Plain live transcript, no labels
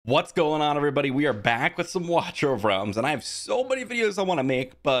What's going on, everybody? We are back with some Watch Over Realms, and I have so many videos I want to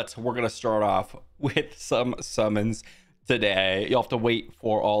make, but we're going to start off with some summons today. You'll have to wait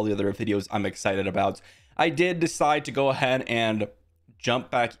for all the other videos I'm excited about. I did decide to go ahead and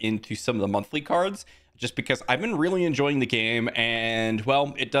jump back into some of the monthly cards, just because I've been really enjoying the game, and,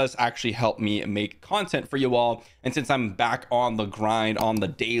 well, it does actually help me make content for you all. And since I'm back on the grind, on the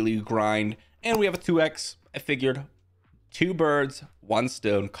daily grind, and we have a 2x, I figured two birds, one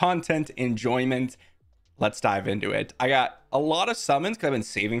stone, content, enjoyment. Let's dive into it. I got a lot of summons because I've been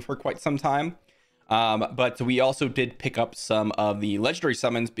saving for quite some time. But we also did pick up some of the legendary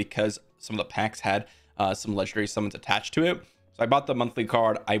summons because some of the packs had some legendary summons attached to it. So I bought the monthly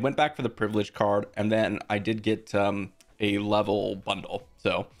card. I went back for the privilege card, and then I did get a level bundle.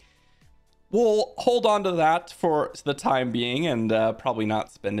 So we'll hold on to that for the time being and probably not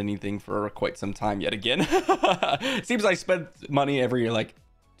spend anything for quite some time yet again. It seems I spend money every like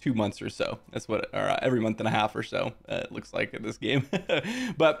 2 months or so. That's what, or every month and a half or so, it looks like in this game.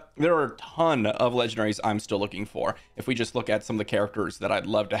 But there are a ton of legendaries I'm still looking for. If we just look at some of the characters that I'd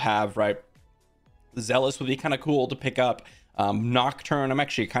love to have, right? Zealous would be kind of cool to pick up. Nocturne, I'm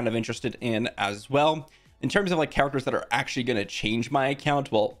actually kind of interested in as well. In terms of like characters that are actually going to change my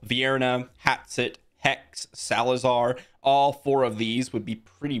account, well, Vierna, Hatsit, Hex, Salazar, all four of these would be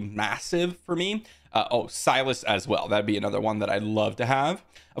pretty massive for me. Oh, Silas as well. That'd be another one that I'd love to have.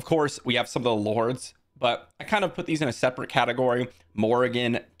 Of course, we have some of the lords, but I kind of put these in a separate category.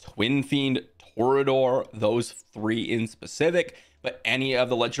 Morrigan, Twin Fiend, Toreador, those three in specific, but any of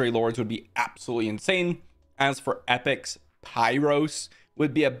the legendary lords would be absolutely insane. As for epics, Pyros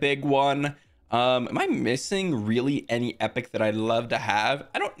would be a big one. Am I missing really any epic that I'd love to have?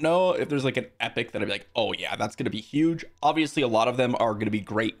 I don't know if there's like an epic that I'd be like, oh yeah, that's going to be huge. Obviously, a lot of them are going to be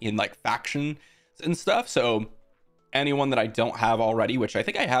great in like faction and stuff. So anyone that I don't have already, which I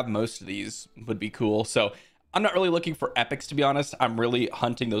think I have most of these, would be cool. So I'm not really looking for epics, to be honest. I'm really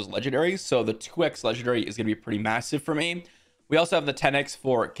hunting those legendaries. So the 2x legendary is going to be pretty massive for me. We also have the 10x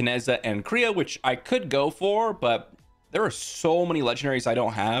for Kineza and Kriya, which I could go for, but there are so many legendaries I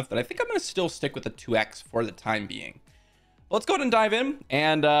don't have that I think I'm going to still stick with the 2x for the time being. Let's go ahead and dive in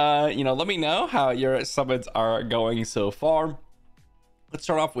and, let me know how your summons are going so far. Let's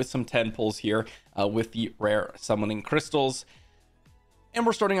start off with some 10 pulls here with the rare summoning crystals. And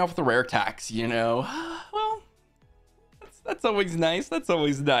we're starting off with the rare tax, Well, that's always nice. That's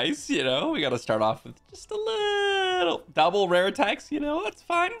always nice, We got to start off with just a little double rare tax, That's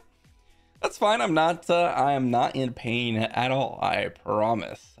fine. That's fine. I am not in pain at all. I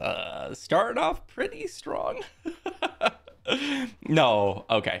promise. Starting off pretty strong. No.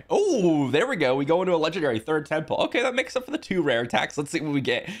 Okay. Oh, there we go. We go into a legendary third 10 pull. Okay, that makes up for the 2 rare attacks. Let's see what we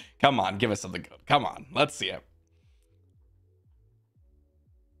get. Come on, give us something good. Come on. Let's see it.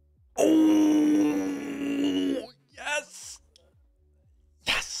 Oh, yes.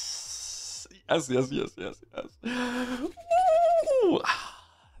 Yes. Yes. Ooh.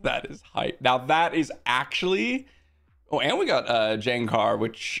 That is hype. Now that is actually, oh, and we got Jankar,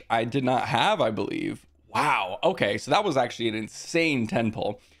 which I did not have, I believe. Wow. Okay, so that was actually an insane 10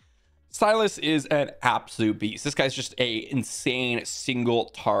 pull. Silas is an absolute beast. This guy's just a insane single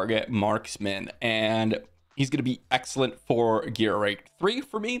target marksman, and he's going to be excellent for gear rate 3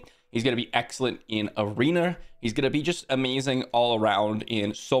 for me. He's going to be excellent in arena. He's going to be just amazing all around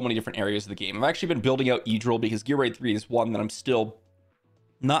in so many different areas of the game. I've actually been building out Edril because gear rate 3 is one that I'm still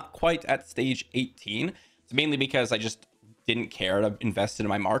not quite at stage 18. It's mainly because I just didn't care to invest in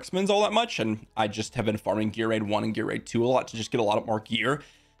my marksmans all that much, and I just have been farming gear raid 1 and gear raid 2 a lot to just get a lot more gear.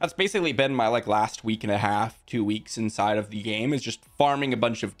 That's basically been my like last week and a half, 2 weeks inside of the game, is just farming a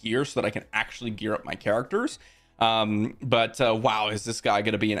bunch of gear so that I can actually gear up my characters. Wow, is this guy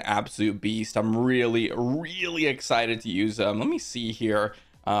gonna be an absolute beast? I'm really excited to use him. Let me see here.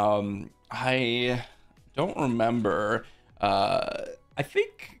 I don't remember.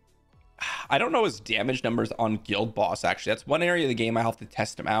 I don't know his damage numbers on Guild Boss, actually. That's one area of the game I have to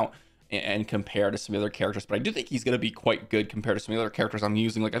test him out and compare to some other characters, but I do think he's going to be quite good compared to some of the other characters I'm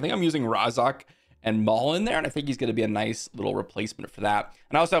using. Like, I think I'm using Razak and Maul in there, and I think he's going to be a nice little replacement for that.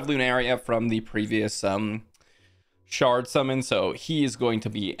 And I also have Lunaria from the previous Shard summon, so he is going to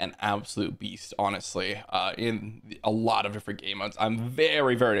be an absolute beast, honestly, in a lot of different game modes. I'm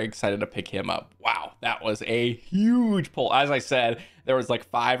very excited to pick him up. Wow, that was a huge pull. As I said, there was like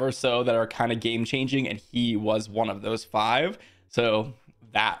 5 or so that are kind of game changing, and he was one of those 5. So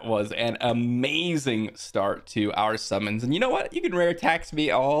that was an amazing start to our summons. And you know what? You can rare tax me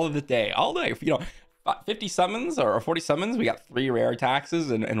all day, 50 summons or 40 summons. We got 3 rare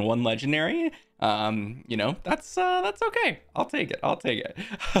taxes and 1 legendary. You know, that's okay. I'll take it. I'll take it.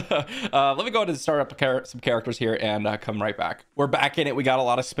 Let me go ahead and start up some characters here and come right back. We're back in it. We got a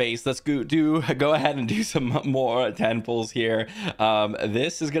lot of space. Let's go ahead and do some more 10 pulls here.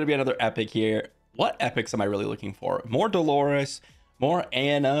 This is going to be another epic here. What epics am I really looking for? More Dolores, more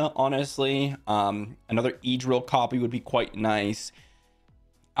Anna, honestly. Another Idril copy would be quite nice.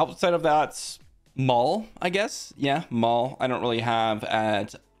 Outside of that, Maul, I guess. Yeah, Maul. I don't really have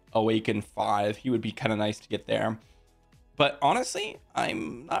at Awaken 5. He would be kind of nice to get there. But honestly,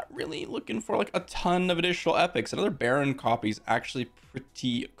 I'm not really looking for like a ton of additional epics. Another Baron copy is actually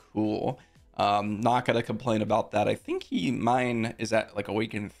pretty cool. Not gonna complain about that. I think mine is at like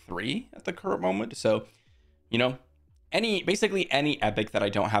Awaken 3 at the current moment. So, you know, basically any epic that I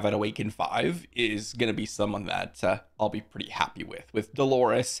don't have at Awaken 5 is gonna be someone that I'll be pretty happy with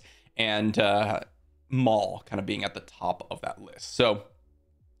Dolores and Maul kind of being at the top of that list. So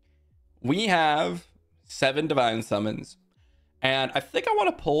we have 7 divine summons, and I think I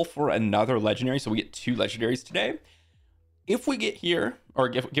want to pull for another legendary, so we get 2 legendaries today. If we get here, or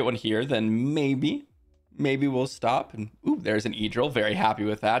get one here, then maybe we'll stop. And ooh, there's an Idril. Very happy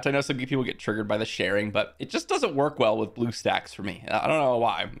with that. I know some people get triggered by the sharing, but it just doesn't work well with blue stacks for me. I don't know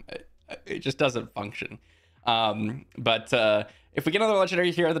why. It just doesn't function. But if we get another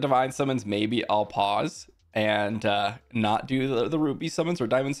legendary here at the divine summons, maybe I'll pause and not do the ruby summons or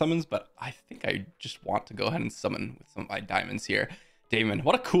diamond summons. But I think I just want to go ahead and summon with some of my diamonds here. Damon,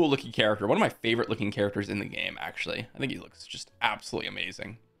 what a cool looking character. One of my favorite looking characters in the game, actually. I think he looks just absolutely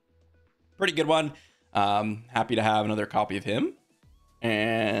amazing. Pretty good one. Happy to have another copy of him.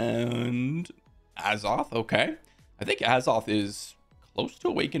 And Azoth, okay. I think Azoth is close to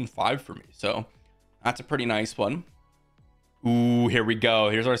Awaken 5 for me, so that's a pretty nice one. Ooh, here we go.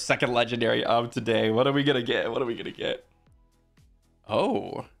 Here's our second legendary of today. What are we gonna get? What are we gonna get?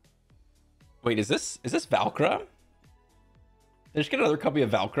 Oh, wait, is this Valkyra? Did I just get another copy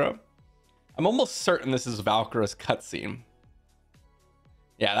of Valkyra? I'm almost certain this is Valkyra's cutscene.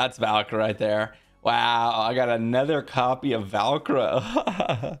 Yeah, that's Valkyra right there. Wow, I got another copy of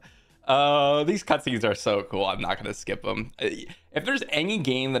Valkyra. Oh, these cutscenes are so cool. I'm not gonna skip them. If there's any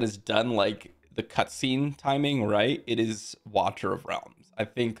game that has done like the cutscene timing right, it is Watcher of Realms. I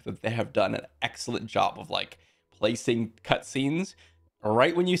think that they have done an excellent job of like placing cutscenes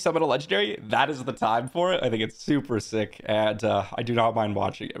right when you summon a legendary. That is the time for it. I think it's super sick, and I do not mind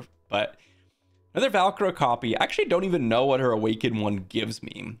watching it. But another Valkyra copy. I actually don't even know what her Awaken one gives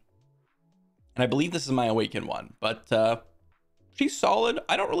me, and I believe this is my Awaken one, but she's solid.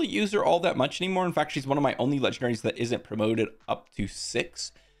 I don't really use her all that much anymore. In fact, she's one of my only legendaries that isn't promoted up to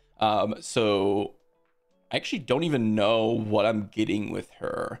 6. So I actually don't even know what I'm getting with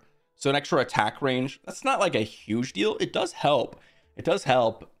her. So an extra attack range, that's not like a huge deal. It does help. It does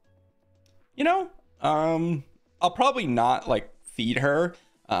help. You know, I'll probably not like feed her,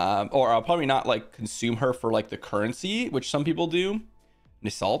 or I'll probably not like consume her for like the currency, which some people do,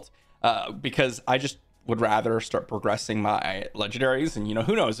 Nisalt, because I just would rather start progressing my legendaries. And, you know,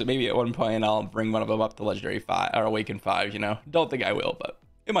 who knows, maybe at one point I'll bring one of them up to legendary 5 or Awaken 5, you know. Don't think I will, but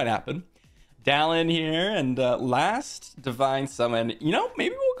it might happen. Dallin here, and last divine summon. You know,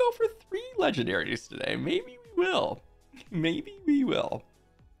 maybe we'll go for 3 legendaries today. Maybe we will. Maybe we will.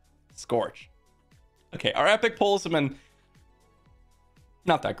 Scorch. Okay, our epic pulls have been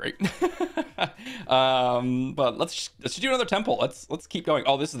not that great. But let's do another temple. Let's keep going.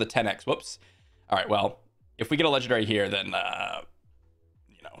 Oh, this is the 10x. Whoops. All right, well, if we get a legendary here, then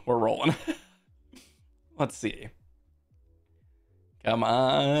you know, we're rolling. Let's see. Come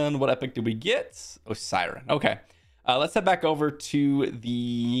on, what epic did we get? Oh, Siren. Okay, let's head back over to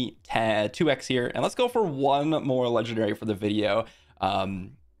the 2x here, and let's go for 1 more legendary for the video. 3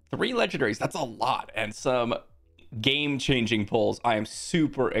 legendaries, that's a lot, and some game-changing pulls. I am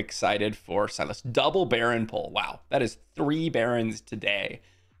super excited for Silas. Double Baron pull. Wow, that is 3 Barons today.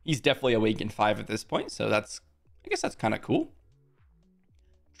 He's definitely Awaken 5 at this point, so I guess that's kind of cool.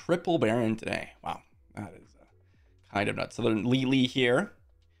 Triple Baron today. Wow, that is kind of nuts. So then Lily here.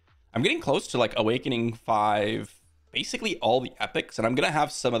 I'm getting close to like Awakening 5, basically all the epics, and I'm gonna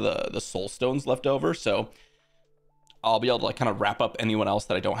have some of the soul stones left over, so I'll be able to like kind of wrap up anyone else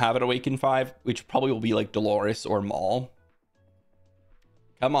that I don't have at Awaken 5, which probably will be like Dolores or Maul.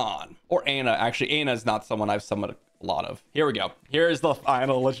 Come on. Or Anna. Actually, Anna is not someone I've summoned a lot of. Here we go. Here is the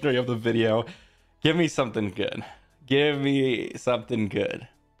final legendary of the video. Give me something good. Give me something good.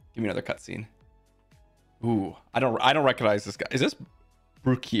 Give me another cutscene. Ooh, I don't recognize this guy. Is this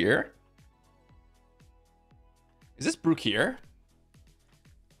Brukir? Is this Brukir?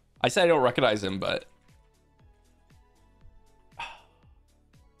 I said I don't recognize him, but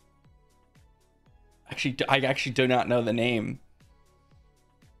Actually, I actually do not know the name.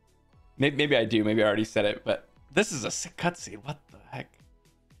 Maybe I do. Maybe I already said it, but this is a sick cutscene. What the heck?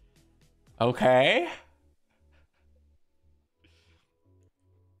 Okay.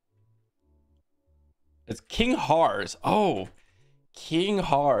 It's King Hars. Oh, King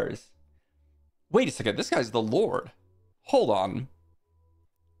Hars. Wait a second. This guy's the Lord. Hold on.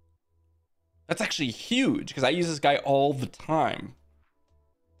 That's actually huge because I use this guy all the time.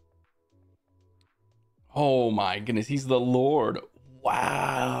 Oh my goodness. He's the Lord.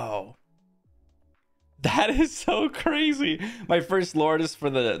 Wow. That is so crazy. My first Lord is for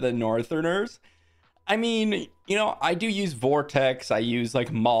the Northerners. I mean, you know, I do use Vortex. I use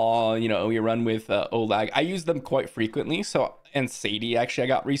like Maw, you know, we run with Olag. I use them quite frequently. So, and Sadie actually I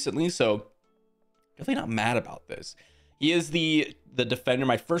got recently. So definitely not mad about this. He is the defender,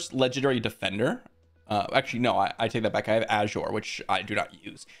 my first legendary defender. Actually, no, I take that back. I have Azure, which I do not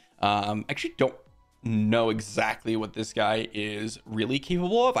use. Actually don't know exactly what this guy is really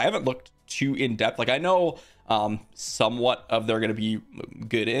capable of. I haven't looked too in depth. Like I know somewhat of they're going to be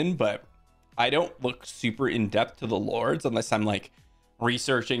good in, but I don't look super in depth to the lords unless I'm like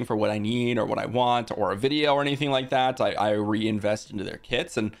researching for what I need or what I want or a video or anything like that. I reinvest into their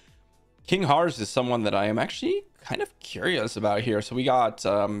kits, and King Hars is someone that I am actually kind of curious about here. So we got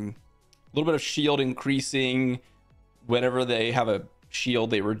a little bit of shield increasing. Whenever they have a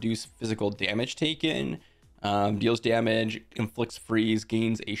shield, they reduce physical damage taken, deals damage, inflicts freeze,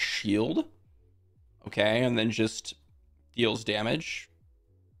 gains a shield. Okay, and then just deals damage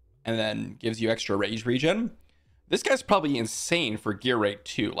and then gives you extra rage regen. This guy's probably insane for gear rate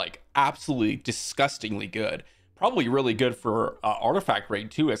 2, like absolutely disgustingly good. Probably really good for artifact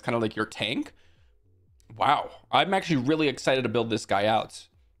rate 2 as kind of like your tank. Wow, I'm actually really excited to build this guy out.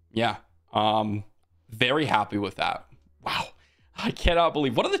 Yeah, very happy with that. Wow, I cannot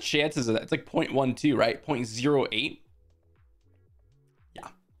believe, what are the chances of that? It's like 0.12, right? 0.08. Yeah,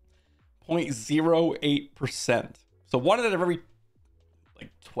 0.08%. So one out of every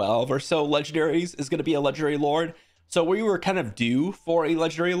like 12 or so legendaries is going to be a legendary lord. So we were kind of due for a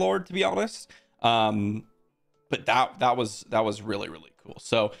legendary lord, to be honest. But that was really, really cool.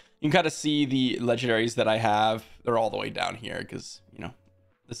 So you can kind of see the legendaries that I have. They're all the way down here because, you know,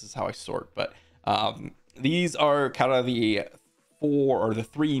 this is how I sort. But these are kind of the 4 or the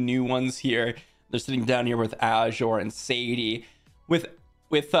 3 new ones here. They're sitting down here with Azure and Sadie, with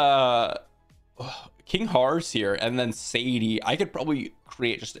King Hars here, and then Sadie. I could probably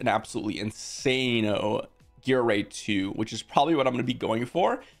create just an absolutely insane gear rate 2, which is probably what I'm going to be going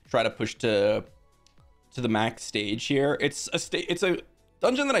for. Try to push to the max stage here. It's a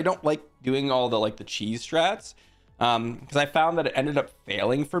dungeon that I don't like doing all the like the cheese strats, because I found that it ended up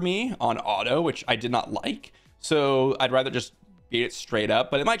failing for me on auto, which I did not like. So I'd rather just beat it straight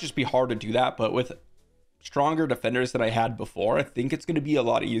up, but it might just be hard to do that. But with stronger defenders than I had before, I think it's going to be a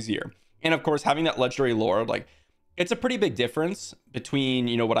lot easier. And of course, having that legendary lord, like, it's a pretty big difference between,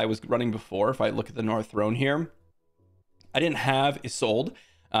 you know, what I was running before. If I look at the North Throne here, I didn't have Isolde,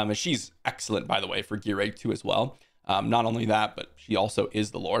 and she's excellent, by the way, for gear rate 2 as well. Not only that, but she also is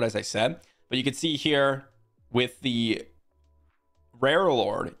the lord, as I said. But you can see here with the rare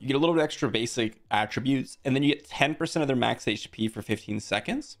lord, you get a little bit extra basic attributes, and then you get 10% of their max HP for 15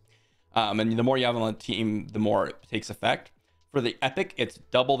 seconds. And the more you have on the team, the more it takes effect. For the epic, it's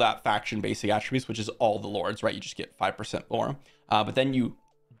double that faction basic attributes, which is all the lords, right? You just get 5% more. But then you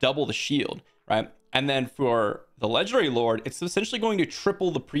double the shield, right? And then for the legendary lord, it's essentially going to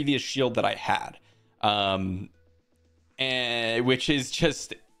triple the previous shield that I had, and which is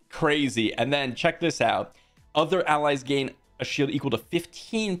just crazy. And then check this out: other allies gain a shield equal to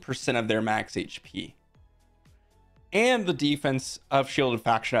 15% of their max HP, and the defense of shielded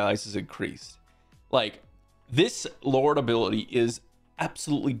faction allies is increased. Like, this lord ability is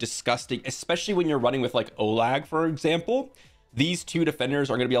absolutely disgusting, especially when you're running with like Olag, for example. These 2 defenders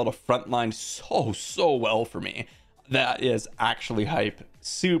are going to be able to frontline so well for me. That is actually hype.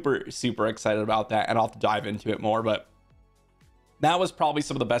 Super excited about that, and I'll have to dive into it more. But that was probably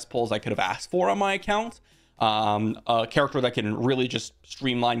some of the best pulls I could have asked for on my account. A character that can really just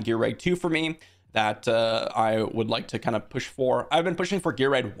streamline gear rate 2 for me, that I would like to kind of push for. I've been pushing for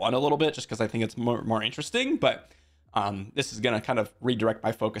gear rate 1 a little bit just because I think it's more interesting, but this is going to kind of redirect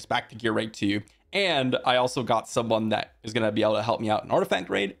my focus back to gear rate 2. And I also got someone that is going to be able to help me out in artifact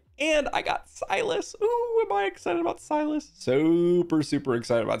raid, and I got Silas. Ooh, am I excited about Silas? Super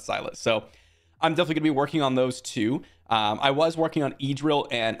excited about Silas. So I'm definitely going to be working on those 2. I was working on Idril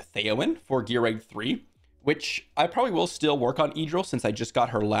and Theowen for gear rate 3, which I probably will still work on Idril since I just got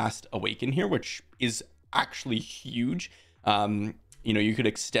her last awaken here, which is actually huge. you know, you could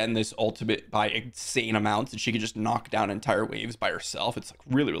extend this ultimate by insane amounts, and she could just knock down entire waves by herself. It's like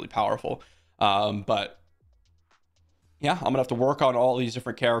really, really powerful. But yeah, I'm gonna have to work on all these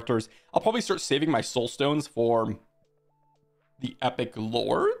different characters. I'll probably start saving my soul stones for the epic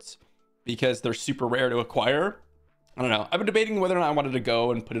lords because they're super rare to acquire. I don't know. I've been debating whether or not I wanted to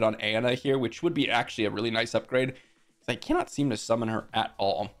go and put it on Anna here, which would be actually a really nice upgrade. I cannot seem to summon her at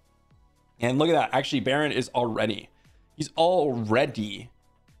all. And look at that. Actually, Baron is already. He's already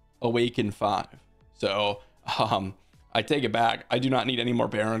Awakened 5. So, I take it back. I do not need any more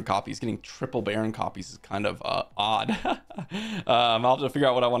Baron copies. Getting triple Baron copies is kind of odd. I'll have to figure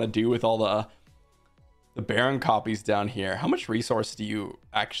out what I want to do with all the Baron copies down here. How much resource do you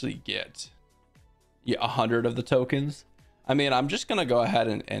actually get? Yeah, 100 of the tokens. I mean, I'm just gonna go ahead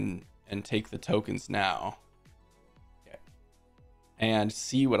and take the tokens now. Okay. And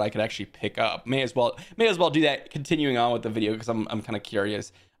see what I could actually pick up. May as well do that continuing on with the video because I'm kind of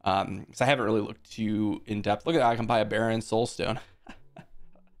curious. Because I haven't really looked too in depth. Look at that, I can buy a Baron Soulstone.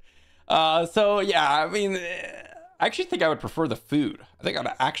 So yeah, I mean, I actually think I would prefer the food. I think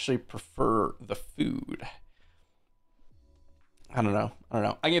I'd actually prefer the food. I don't know.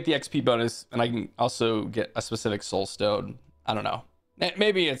 I can get the XP bonus, and I can also get a specific soul stone. I don't know.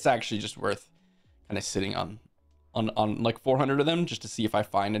 Maybe it's actually just worth kind of sitting on like 400 of them just to see if I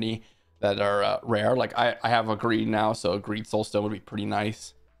find any that are rare. Like I have a greed now, so a greed soul stone would be pretty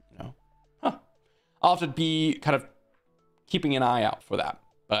nice. You know, I'll have to be kind of keeping an eye out for that.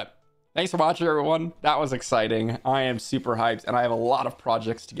 But thanks for watching, everyone. That was exciting. I am super hyped, and I have a lot of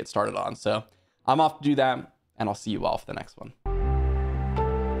projects to get started on. So I'm off to do that, and I'll see you all for the next one.